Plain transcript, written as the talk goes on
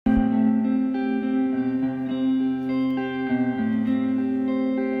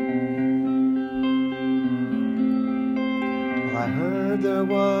there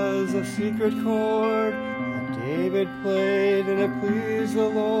was a secret chord that David played and it pleased the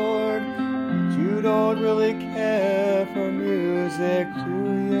Lord. But you don't really care for music, do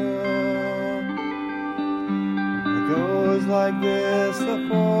you? It goes like this, the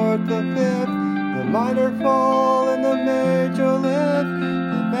fourth, the fifth, the minor fall and the major lift,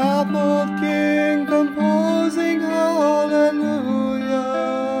 the baffled king composing hallelujah,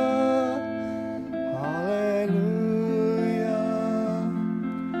 hallelujah,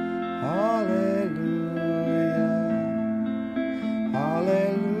 hallelujah,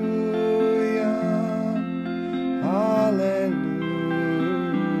 hallelujah, hallelujah.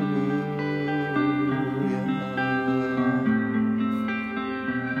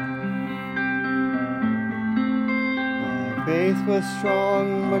 Faith was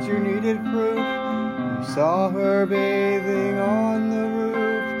strong, but you needed proof. You saw her bathing on the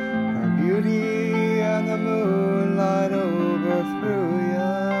roof. Her beauty and the moonlight overthrew ya.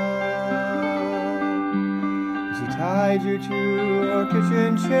 She tied you to her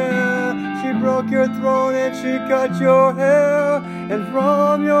kitchen chair. She broke your throat and she cut your hair. And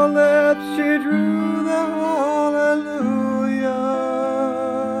from your lips she drew the hallelujah,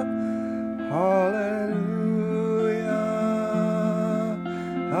 hallelujah.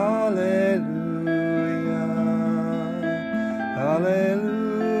 Hallelujah, hallelujah,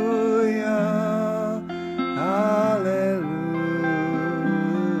 hallelujah.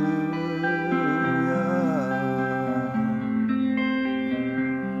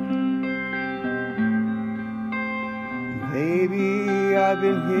 Baby, I've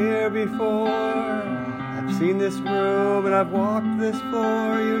been here before. I've seen this room and I've walked this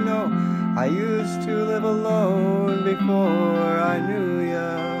floor. You know, I used to live alone before I knew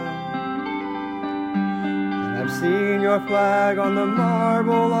ya. And I've seen your flag on the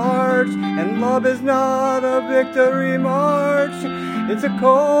marble arch, and love is not a victory march. It's a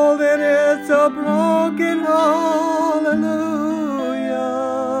cold and it's a broken hallelujah,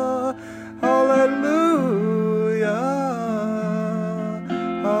 hallelujah,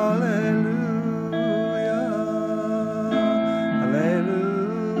 hallelujah,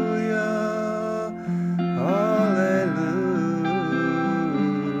 hallelujah, hallelujah.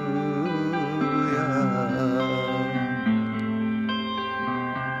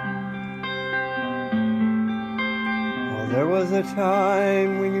 Well, there was a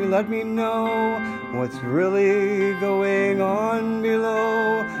time when you let me know what's really going on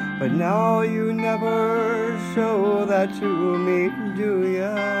below, but now you never show that to me, do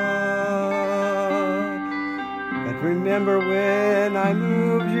ya? But remember when I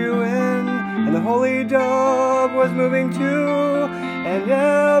moved you in, and the holy dove was moving too, and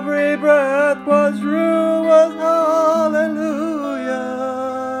every breath was true, was hallelujah,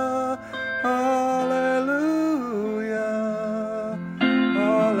 hallelujah,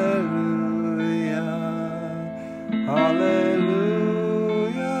 hallelujah, hallelujah,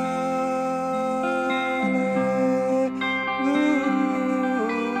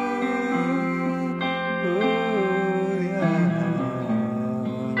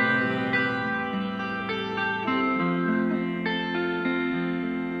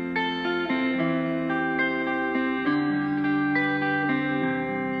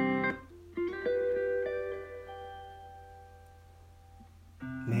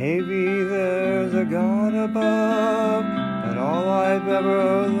 Maybe there's a God above, but all I've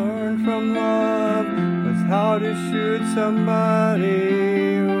ever learned from love was how to shoot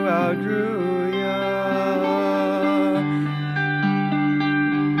somebody who outdrew ya.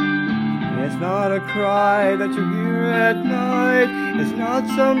 And it's not a cry that you hear at night, it's not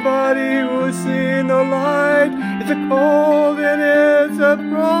somebody who's seen the light, it's a cold and it's a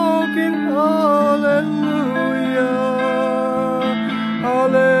broken hallelujah.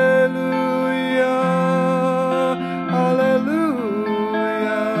 Hallelujah, hallelujah,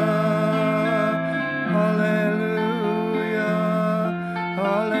 hallelujah,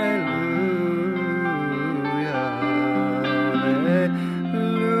 hallelujah,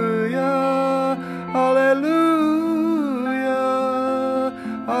 hallelujah, hallelujah,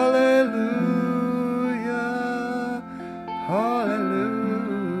 hallelujah, hallelujah.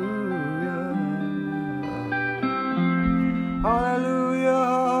 Hallelujah,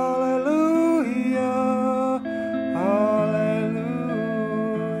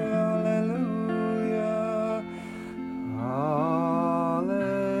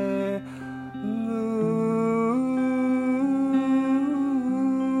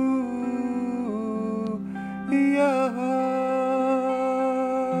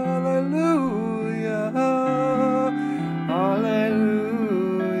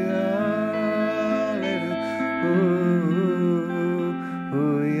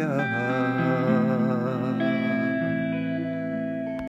 love.